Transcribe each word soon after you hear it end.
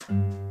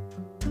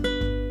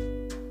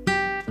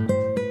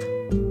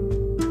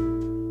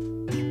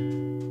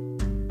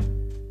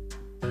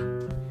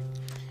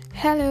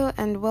Hello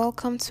and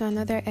welcome to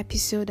another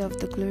episode of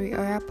the Glory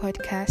Aura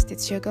podcast.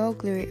 It's your girl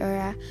Glory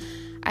Aura.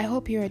 I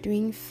hope you are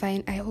doing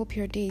fine. I hope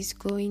your day is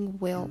going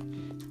well.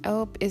 I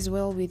hope it's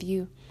well with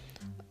you.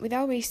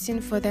 Without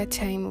wasting further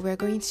time, we're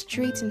going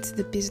straight into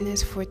the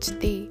business for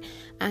today.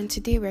 And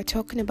today we're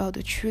talking about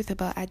the truth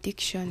about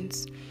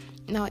addictions.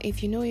 Now,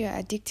 if you know you're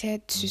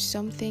addicted to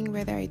something,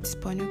 whether it's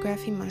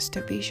pornography,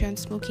 masturbation,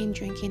 smoking,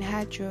 drinking,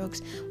 hard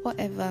drugs,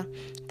 whatever,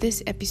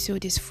 this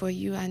episode is for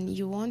you and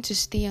you want to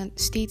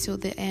stay till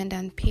the end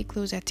and pay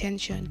close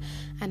attention.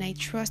 And I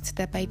trust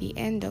that by the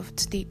end of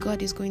today,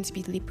 God is going to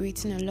be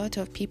liberating a lot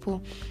of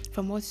people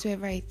from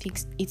whatsoever it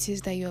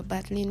is that you're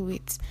battling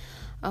with.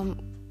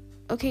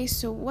 Okay,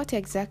 so what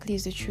exactly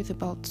is the truth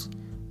about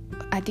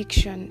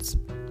addictions?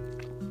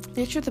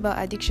 The truth about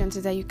addictions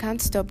is that you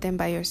can't stop them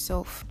by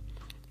yourself.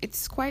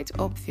 It's quite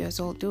obvious,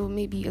 although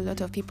maybe a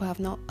lot of people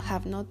have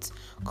not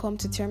come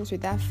to terms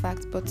with that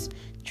fact, but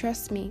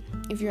trust me,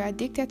 if you're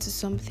addicted to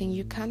something,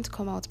 you can't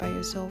come out by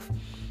yourself.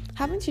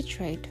 Haven't you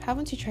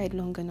tried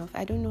long enough?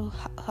 I don't know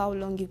how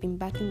long you've been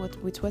battling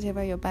with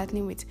whatever you're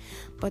battling with,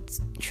 but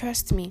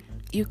trust me,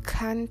 you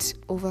can't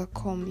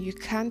overcome, you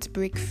can't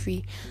break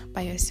free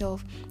by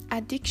yourself.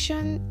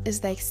 Addiction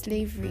is like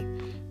slavery.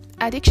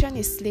 Addiction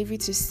is slavery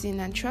to sin,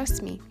 and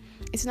trust me,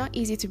 it's not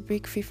easy to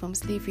break free from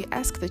slavery.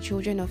 Ask the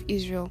children of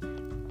Israel.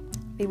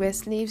 They were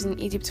slaves in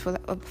Egypt for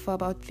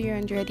about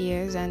 300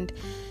 years, and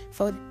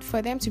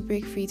for them to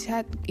break free,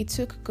 it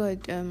took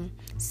God.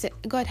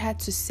 God had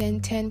to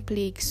send 10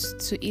 plagues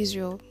to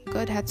Israel.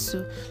 God had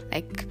to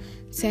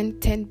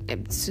send 10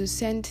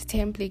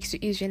 plagues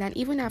to Israel, and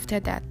even after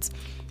that,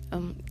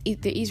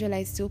 the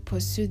Israelites still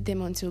pursued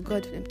them until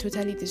God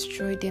totally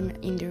destroyed them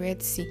in the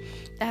Red Sea.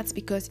 That's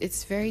because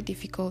it's very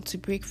difficult to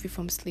break free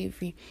from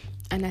slavery.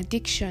 And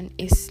addiction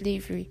is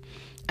slavery.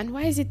 And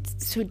why is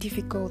it so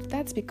difficult?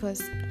 That's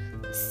because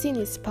sin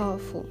is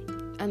powerful.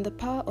 And the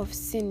power of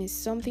sin is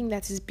something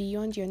that is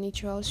beyond your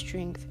natural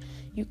strength.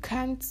 You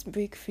can't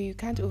break free, you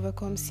can't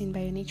overcome sin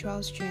by your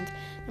natural strength.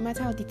 No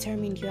matter how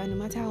determined you are, no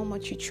matter how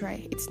much you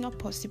try, it's not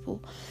possible.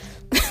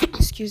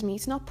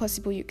 It's not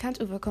possible. You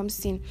can't overcome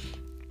sin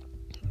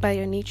by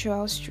your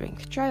natural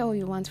strength. Try all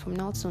you want from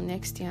now till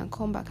next year and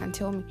come back and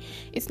tell me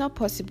it's not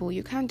possible.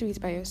 You can't do it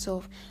by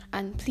yourself.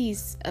 And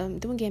please,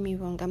 don't get me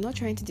wrong, I'm not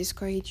trying to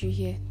discourage you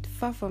here.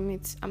 Far from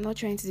it. I'm not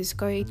trying to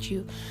discourage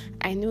you.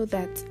 I know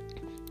that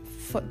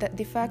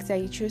the fact that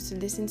you chose to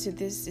listen to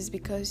this is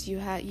because you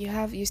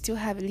still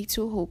have a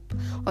little hope,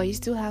 or you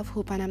still have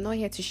hope, and I'm not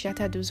here to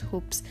shatter those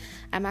hopes.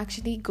 I'm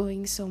actually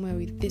going somewhere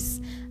with this.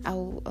 I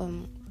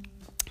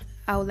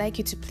would like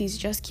you to please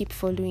just keep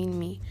following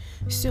me.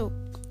 So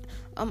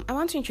I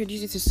want to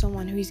introduce you to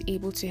someone who is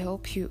able to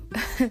help you.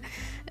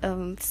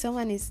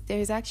 There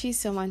is actually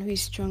someone who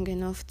is strong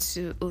enough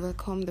to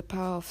overcome the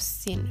power of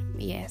sin.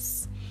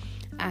 Yes,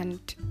 and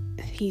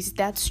he's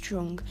that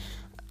strong.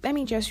 Let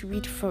me just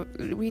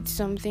read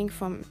something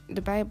from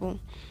the Bible.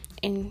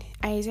 In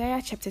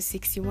Isaiah chapter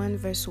 61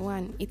 verse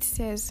 1, it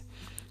says,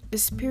 "The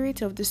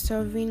Spirit of the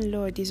Sovereign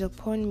Lord is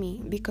upon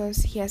me, because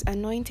He has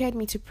anointed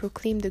me to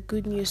proclaim the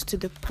good news to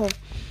the poor.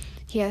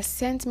 He has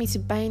sent me to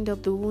bind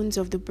up the wounds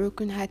of the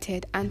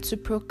brokenhearted, and to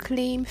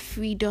proclaim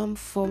freedom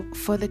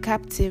for the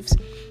captives,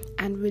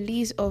 and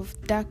release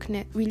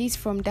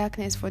from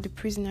darkness for the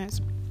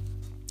prisoners."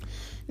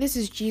 This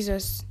is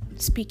Jesus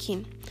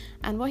speaking,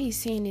 and what he's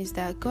saying is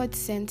that God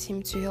sent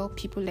him to help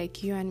people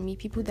like you and me,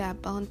 people that are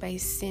bound by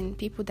sin,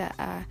 people that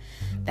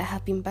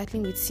have been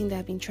battling with sin, that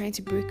have been trying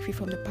to break free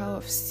from the power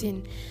of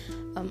sin.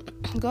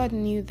 God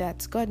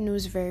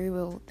knows very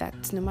well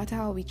that no matter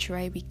how we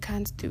try, we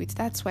can't do it.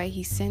 That's why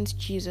he sent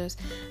Jesus,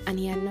 and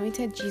he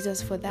anointed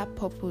Jesus for that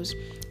purpose,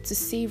 to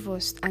save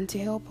us and to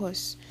help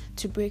us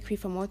to break free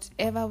from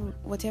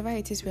whatever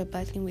it is we're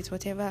battling with,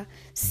 whatever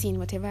sin,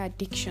 whatever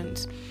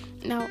addictions.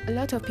 Now, a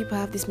lot of people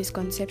have this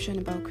misconception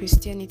about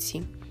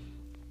Christianity.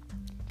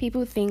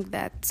 People think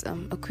that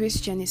a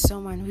Christian is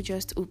someone who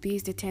just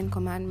obeys the 10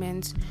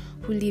 commandments,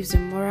 who lives a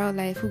moral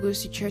life, who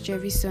goes to church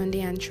every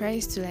Sunday and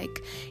tries to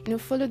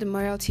follow the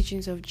moral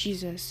teachings of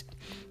Jesus.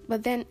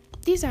 But then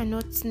these are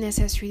not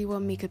necessarily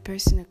what make a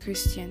person a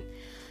Christian.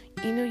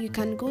 You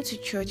can go to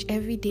church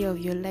every day of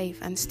your life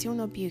and still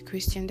not be a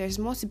Christian. There's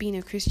more to being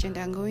a Christian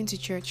than going to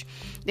church.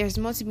 There's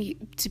more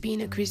to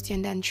being a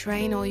Christian than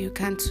trying all you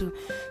can to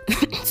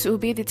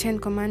obey the 10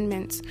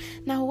 commandments.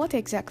 Now, what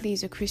exactly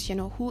is a Christian,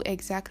 or who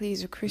exactly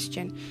is a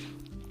Christian?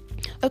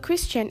 A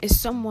Christian is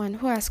someone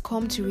who has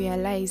come to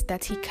realize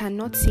that he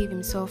cannot save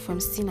himself from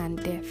sin and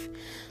death,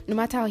 no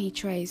matter how he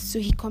tries. So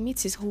he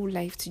commits his whole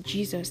life to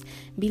Jesus,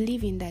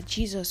 believing that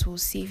Jesus will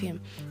save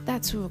him.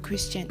 That's who a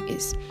Christian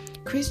is.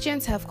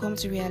 Christians have come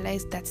to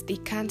realize that they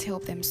can't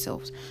help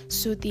themselves,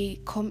 so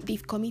they've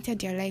committed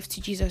their life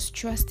to Jesus,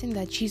 trusting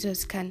that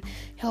Jesus can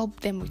help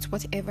them with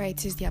whatever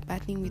it is they are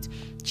battling with.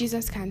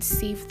 Jesus can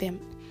save them.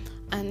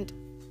 And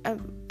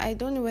I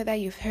don't know whether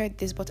you've heard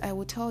this, but I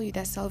will tell you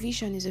that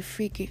salvation is a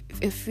free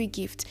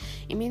gift.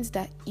 It means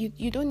that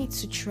you don't need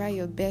to try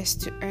your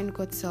best to earn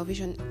God's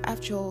salvation.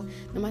 After all,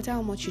 no matter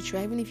how much you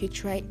try, even if you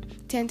try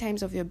 10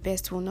 times of your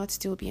best, will not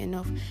still be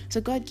enough. So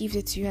God gives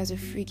it to you as a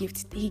free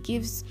gift.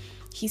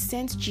 He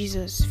sent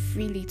Jesus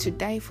freely to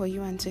die for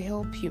you and to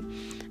help you.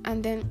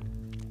 And then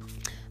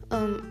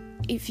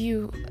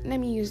let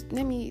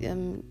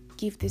me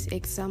give this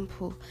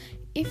example.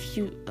 If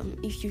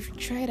you've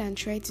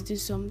tried to do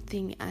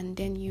something and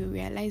then you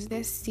realize,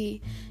 let's say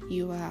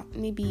you are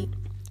maybe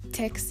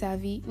tech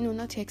savvy. No,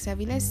 not tech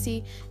savvy. Let's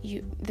say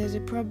there's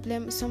a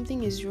problem.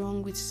 Something is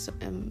wrong with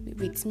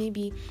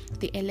maybe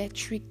the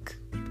electric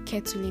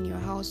kettle in your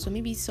house, or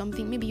maybe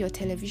your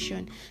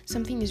television.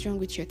 Something is wrong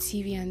with your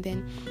TV, and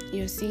then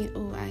you're saying,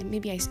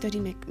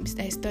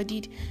 I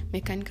studied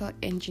mechanical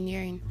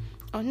engineering.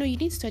 Oh no, you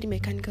didn't study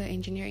mechanical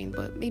engineering,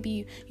 but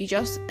maybe you're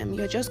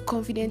just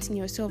confident in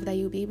yourself that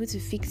you'll be able to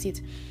fix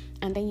it.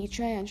 And then you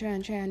try and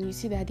you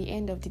see that at the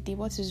end of the day,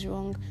 what is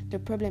wrong? The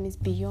problem is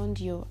beyond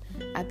your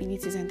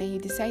abilities, and then you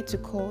decide to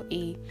call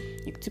an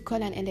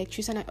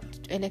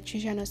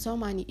electrician or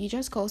someone. You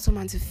just call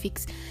someone to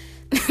fix.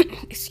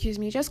 Excuse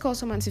me. You just call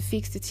someone to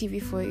fix the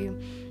TV for you.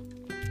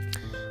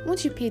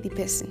 Won't you pay the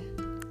person?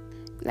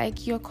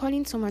 Like, you're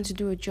calling someone to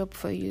do a job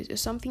for you, or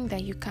something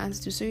that you can't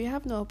do, so you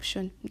have no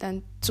option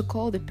than to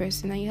call the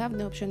person, and you have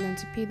no option than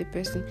to pay the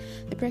person.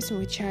 The person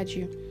will charge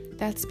you.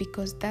 That's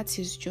because that's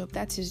his job,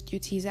 that's his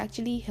duty. He's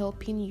actually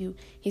helping you.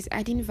 He's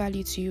adding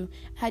value to you.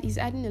 He's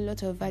adding a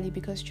lot of value,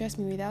 because trust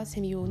me, without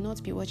him, you will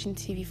not be watching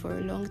TV for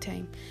a long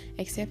time,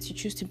 except you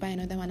choose to buy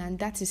another one, and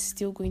that is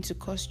still going to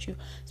cost you.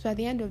 So at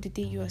the end of the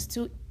day,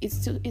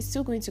 it's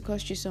still going to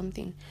cost you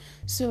something.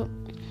 So,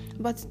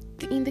 but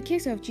in the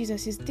case of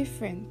Jesus, it's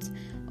different.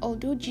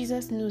 Although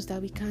Jesus knows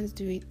that we can't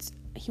do it,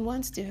 He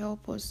wants to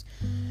help us.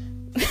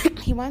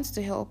 He wants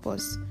to help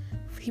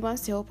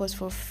us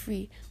for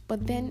free.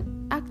 But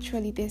then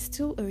actually there's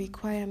still a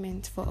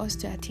requirement for us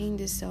to attain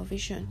this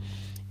salvation.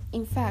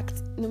 In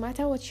fact, no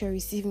matter what you're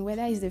receiving,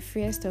 whether it's the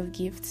freest of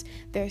gifts,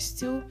 there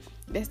still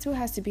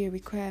has to be a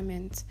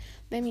requirement.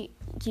 Let me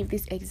give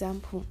this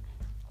example.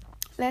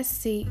 Let's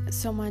say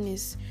someone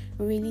is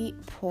really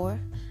poor,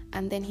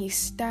 and then he's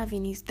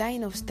starving, he's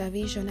dying of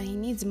starvation, and he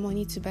needs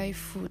money to buy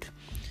food.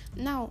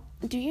 Now,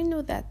 do you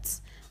know that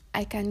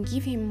I can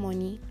give him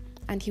money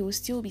and he will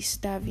still be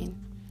starving?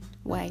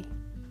 Why?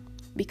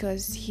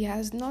 Because he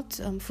has not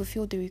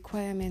fulfilled the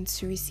requirements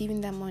to receiving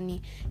that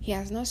money. He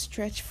has not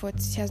stretched forth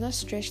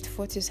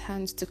his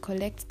hands to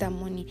collect that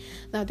money.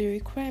 Now, the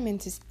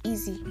requirement is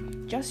easy,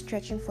 just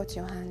stretching forth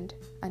your hand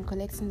and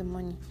collecting the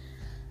money.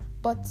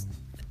 But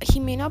he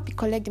may not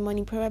collect the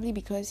money, probably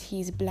because he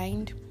is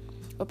blind,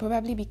 or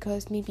probably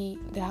because maybe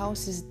the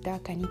house is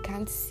dark and he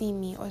can't see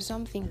me or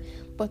something.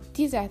 But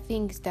these are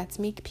things that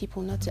make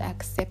people not to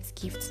accept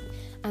gifts.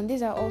 And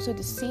these are also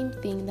the same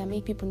thing that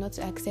make people not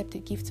to accept the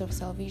gift of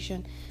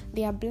salvation.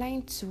 They are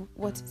blind to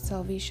what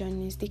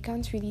salvation is. They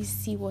can't really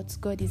see what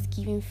God is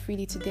giving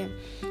freely to them.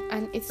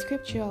 And it's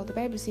scriptural. The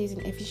Bible says in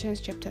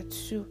Ephesians chapter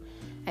 2,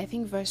 I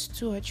think verse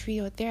 2 or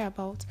 3 or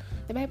thereabout,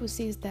 the Bible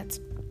says that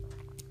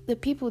the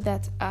people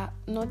that are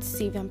not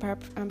saved, I'm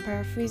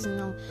paraphrasing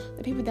now,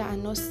 the people that are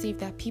not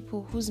saved are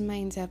people whose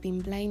minds have been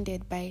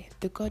blinded by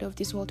the god of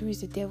this world, who is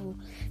the devil.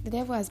 The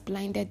devil has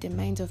blinded the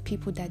minds of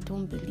people that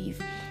don't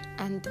believe,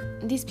 and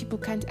these people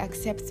can't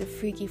accept the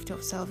free gift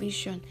of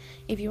salvation.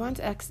 If you want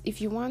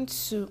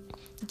to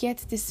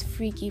get this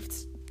free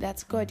gift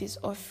that God is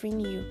offering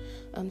you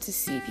to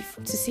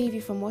save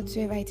you from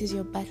whatsoever it is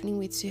you're battling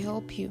with, to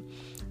help you,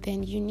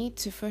 then you need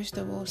to first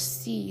of all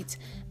see it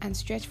and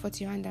stretch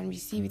forth your hand and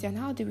receive it. And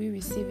how do we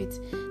receive it?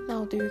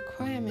 Now, the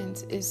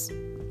requirement is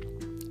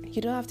you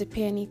don't have to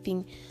pay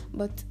anything,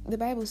 but the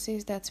Bible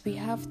says that we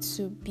have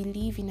to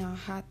believe in our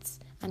hearts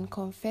and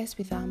confess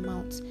with our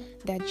mouths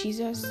that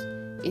Jesus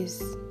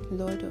is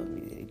Lord, or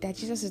that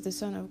Jesus is the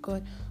Son of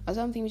God, or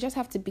something. We just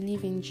have to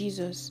believe in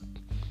Jesus,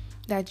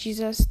 that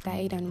Jesus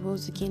died and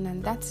rose again,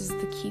 and that is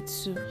the key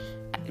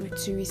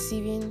to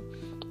receiving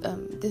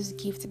this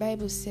gift. The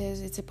Bible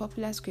says, it's a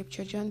popular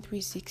scripture, John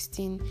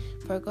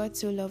 3:16, for God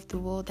so loved the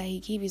world that He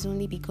gave His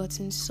only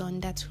begotten Son,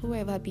 that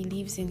whoever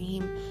believes in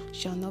Him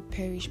shall not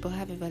perish but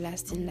have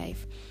everlasting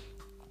life.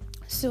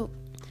 So,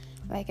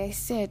 like I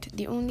said,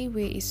 the only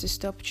way is to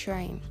stop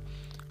trying.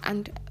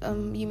 And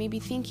you may be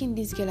thinking,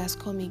 this girl has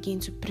come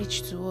again to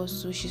preach to us,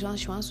 so she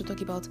wants to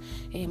talk about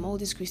all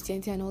this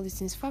Christianity and all these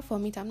things. Far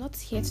from it. I'm not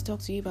here to talk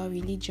to you about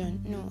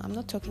religion. No, I'm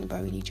not talking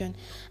about religion.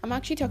 I'm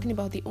actually talking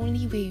about the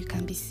only way you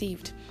can be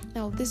saved.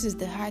 Now, this is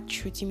the hard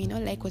truth. You may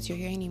not like what you're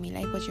hearing, you may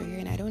like what you're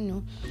hearing, I don't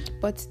know,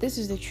 but this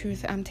is the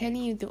truth. I'm telling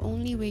you, the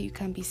only way you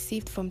can be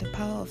saved from the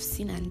power of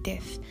sin and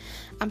death.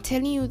 I'm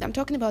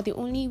talking about the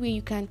only way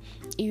you can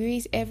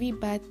erase every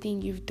bad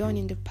thing you've done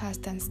in the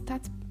past and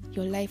start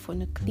your life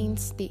on a clean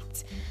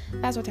state.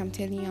 That's what I'm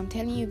telling you. I'm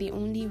telling you the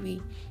only way.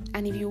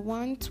 And if you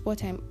want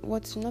if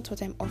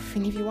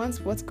you want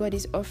what God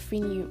is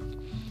offering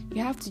you,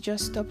 you have to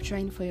just stop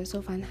trying for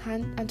yourself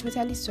and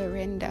totally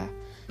surrender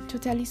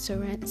totally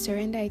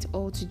surrender it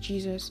all to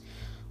Jesus.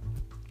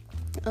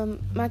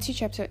 Matthew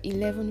chapter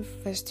 11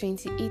 verse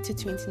 28 to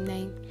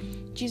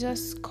 29,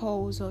 Jesus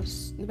calls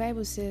us. The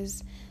Bible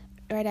says,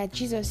 rather,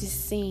 Jesus is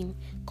saying,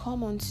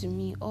 "Come unto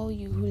me, all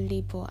you who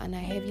labor and are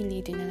heavy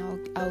laden,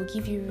 and I'll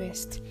give you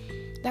rest."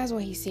 That's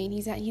what he's saying.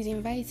 He's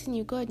inviting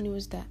you. God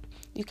knows that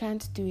you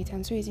can't do it,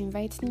 and so he's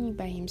inviting you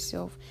by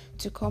himself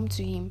to come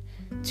to him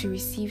to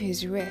receive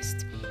his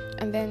rest.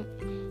 And then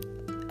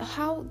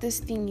how this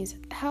thing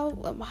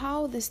happened,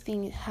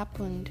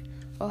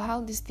 or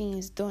how this thing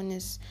is done,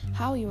 is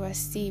how you are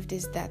saved,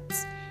 is that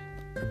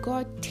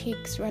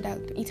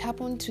it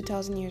happened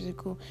 2,000 years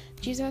ago.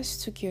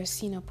 Jesus took your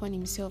sin upon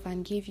himself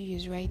and gave you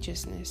his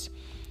righteousness.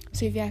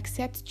 So if you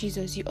accept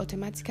Jesus, you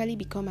automatically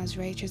become as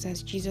righteous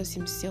as Jesus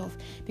himself,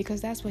 because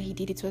that's what he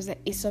did. It was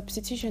a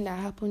substitution that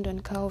happened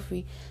on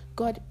Calvary.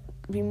 God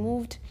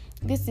removed,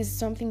 this is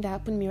something that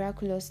happened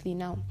miraculously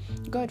now.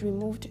 God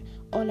removed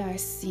all our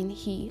sin.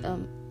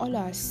 All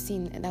our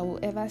sin that will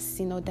ever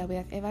sin, or that we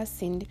have ever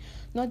sinned,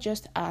 not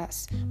just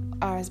ours,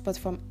 but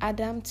from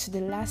Adam to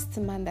the last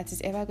man that is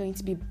ever going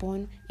to be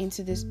born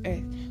into this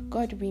earth.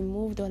 God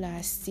removed all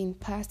our sin,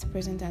 past,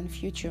 present, and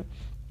future,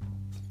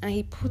 and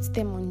he put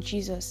them on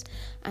Jesus.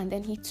 And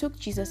then he took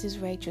Jesus'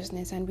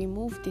 righteousness and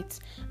removed it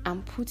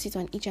and put it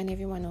on each and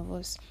every one of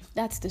us.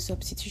 That's the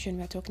substitution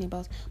we're talking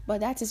about. But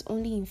that is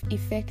only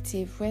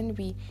effective when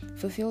we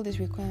fulfill these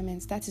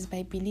requirements. That is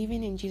by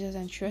believing in Jesus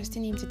and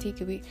trusting him to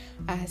take away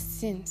our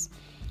sins.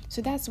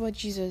 So that's what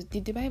Jesus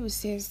did. The Bible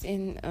says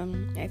in,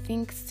 I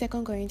think, 2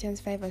 Corinthians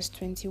 5 verse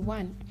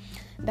 21,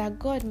 that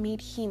God made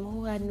him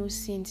who had no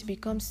sin to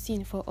become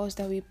sin for us,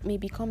 that we may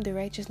become the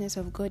righteousness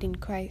of God in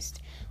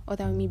Christ, or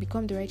that we may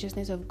become the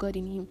righteousness of God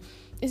in him.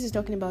 This is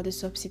talking about the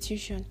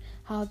substitution,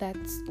 how that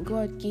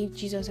God gave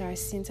Jesus our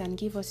sins and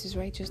gave us his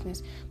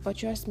righteousness. But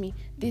trust me,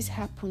 this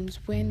happens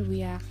when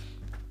we've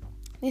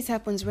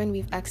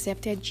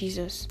accepted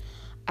Jesus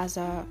as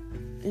our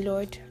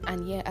Lord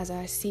and as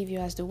our Savior,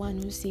 as the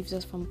one who saves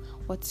us from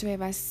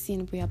whatsoever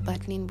sin we are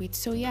battling with.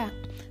 So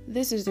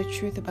this is the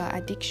truth about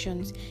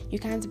addictions. You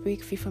can't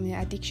break free from your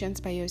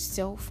addictions by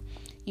yourself.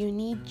 You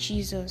need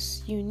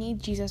Jesus.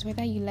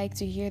 Whether you like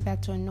to hear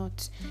that or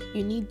not.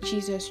 You need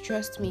Jesus.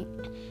 Trust me.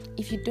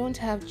 If you don't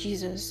have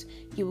Jesus,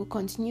 you will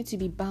continue to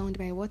be bound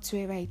by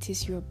whatsoever it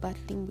is you're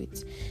battling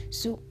with.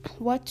 So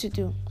what to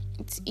do?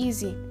 It's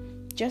easy.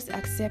 Just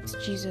accept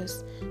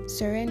Jesus.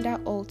 Surrender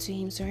all to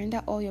him. Surrender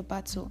all your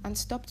battle and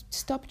stop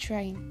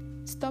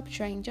trying. Stop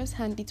trying. Just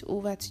hand it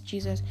over to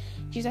Jesus.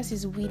 Jesus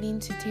is willing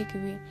to take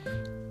away.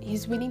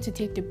 He's willing to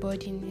take the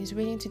burden. He's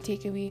willing to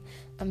take away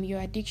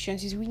your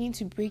addictions. He's willing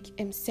to break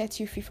and set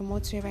you free from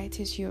whatsoever it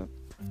is you're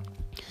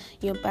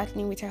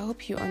battling with. I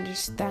hope you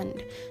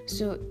understand.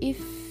 So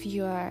if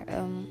you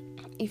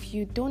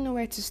don't know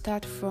where to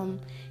start from,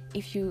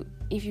 if you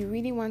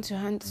really want to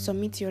hand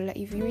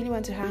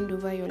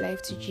over your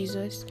life to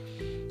Jesus,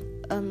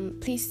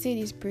 please say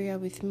this prayer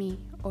with me,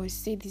 or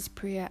say this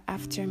prayer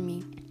after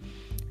me.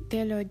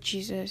 Dear Lord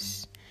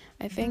Jesus,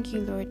 I thank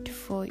you, Lord,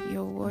 for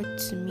your word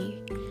to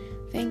me.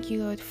 Thank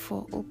you, Lord,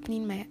 for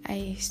opening my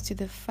eyes to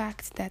the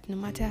fact that no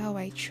matter how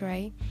I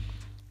try,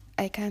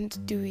 I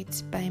can't do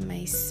it by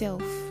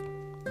myself.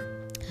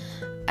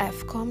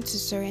 I've come to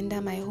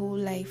surrender my whole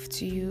life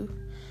to you.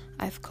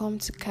 I've come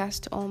to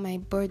cast all my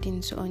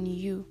burdens on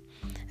you.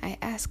 I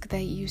ask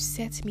that you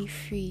set me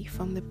free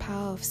from the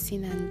power of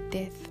sin and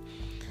death.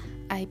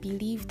 I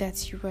believe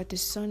that you are the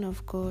Son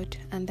of God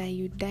and that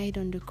you died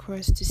on the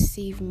cross to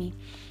save me.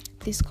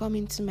 Please come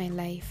into my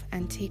life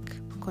and take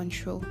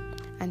control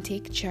and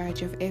take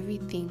charge of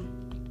everything.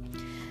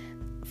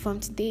 From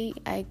today,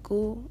 I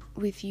go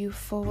with you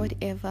forward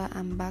ever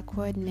and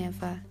backward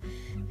never.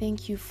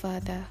 Thank you,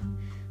 Father,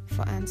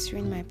 for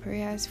answering my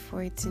prayers,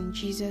 for it's in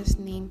Jesus'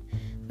 name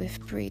we've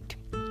prayed.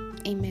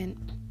 Amen.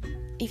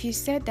 If you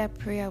said that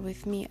prayer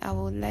with me, I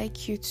would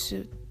like you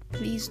to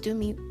please do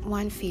me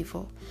one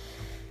favor.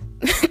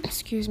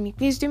 Excuse me.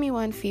 Please do me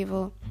one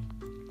favor.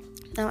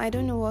 Now, I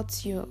don't know what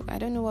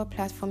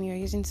platform you're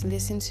using to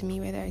listen to me,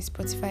 whether it's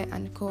Spotify,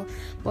 Anchor,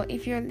 but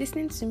if you're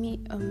listening to me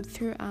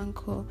through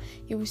Anchor,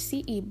 you will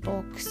see a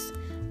box.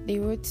 They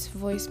wrote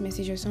voice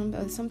message or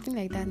something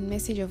like that,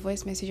 message or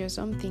voice message or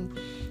something.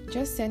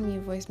 Just send me a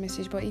voice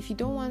message. But if you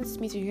don't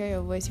want me to hear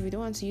your voice, if you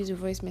don't want to use a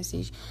voice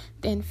message,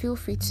 then feel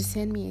free to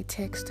send me a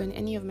text on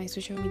any of my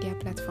social media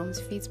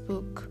platforms,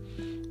 Facebook,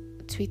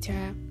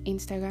 Twitter,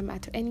 Instagram,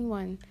 at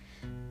anyone.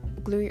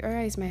 Glory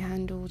Aura is my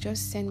handle.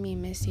 Just send me a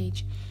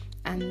message,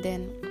 and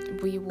then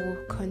we will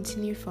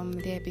continue from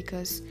there,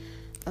 because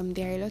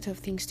there are a lot of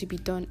things to be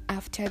done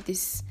after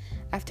this.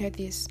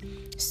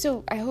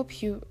 So I hope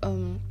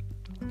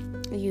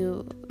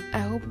I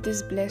hope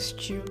this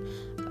blessed you.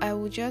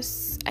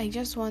 I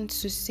just want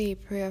to say a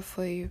prayer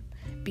for you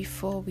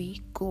before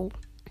we go.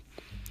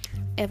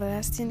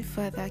 Everlasting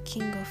Father,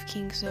 King of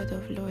Kings, Lord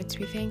of Lords,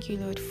 we thank you,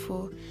 Lord,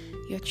 for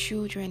your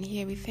children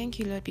here. We thank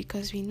you, Lord,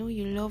 because we know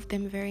you love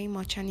them very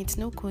much, and it's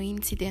no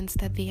coincidence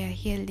that they are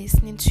here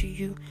listening to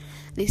you,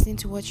 listening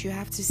to what you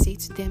have to say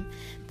to them.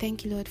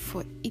 Thank you, Lord,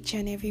 for each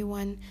and every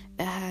one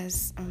that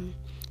has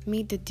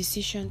made the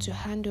decision to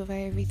hand over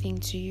everything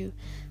to you.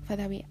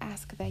 Father, we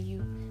ask that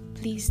you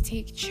please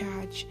take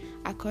charge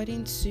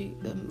according to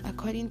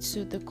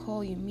the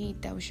call you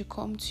made, that we should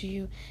come to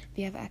you.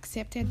 They have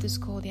accepted this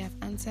call, they have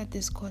answered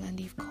this call, and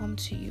they've come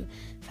to you.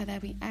 Father,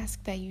 we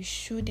ask that you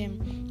show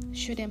them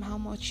how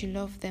much you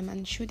love them,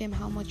 and show them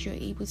how much you're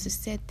able to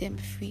set them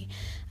free.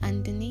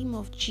 And in the name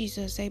of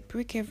Jesus, I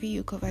break every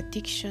yoke of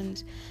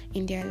addictions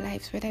in their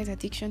lives, whether it's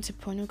addiction to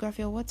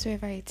pornography or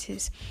whatsoever it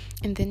is.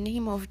 In the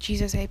name of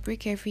Jesus, I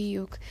break every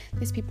yoke.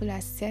 These people are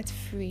set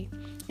free.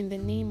 In the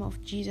name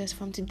of Jesus,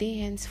 from today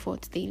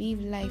henceforth, they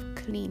live life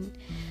clean.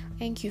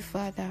 Thank you,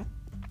 Father.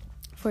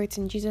 For it's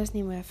in Jesus'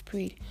 name we have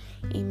prayed.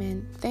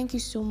 Amen. Thank you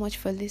so much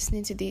for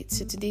listening to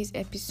today's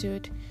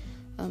episode.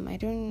 I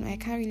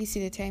can't really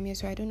see the time here,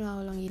 so I don't know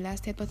how long it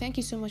lasted. But thank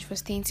you so much for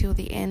staying till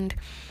the end.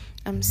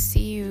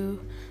 See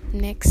you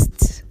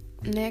next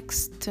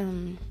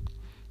time.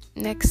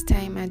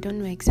 I don't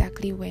know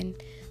exactly when.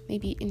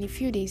 Maybe in a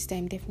few days'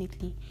 time,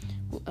 definitely.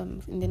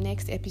 In the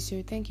next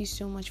episode. Thank you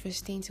so much for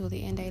staying till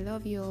the end. I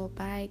love you all.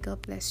 Bye.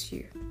 God bless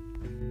you.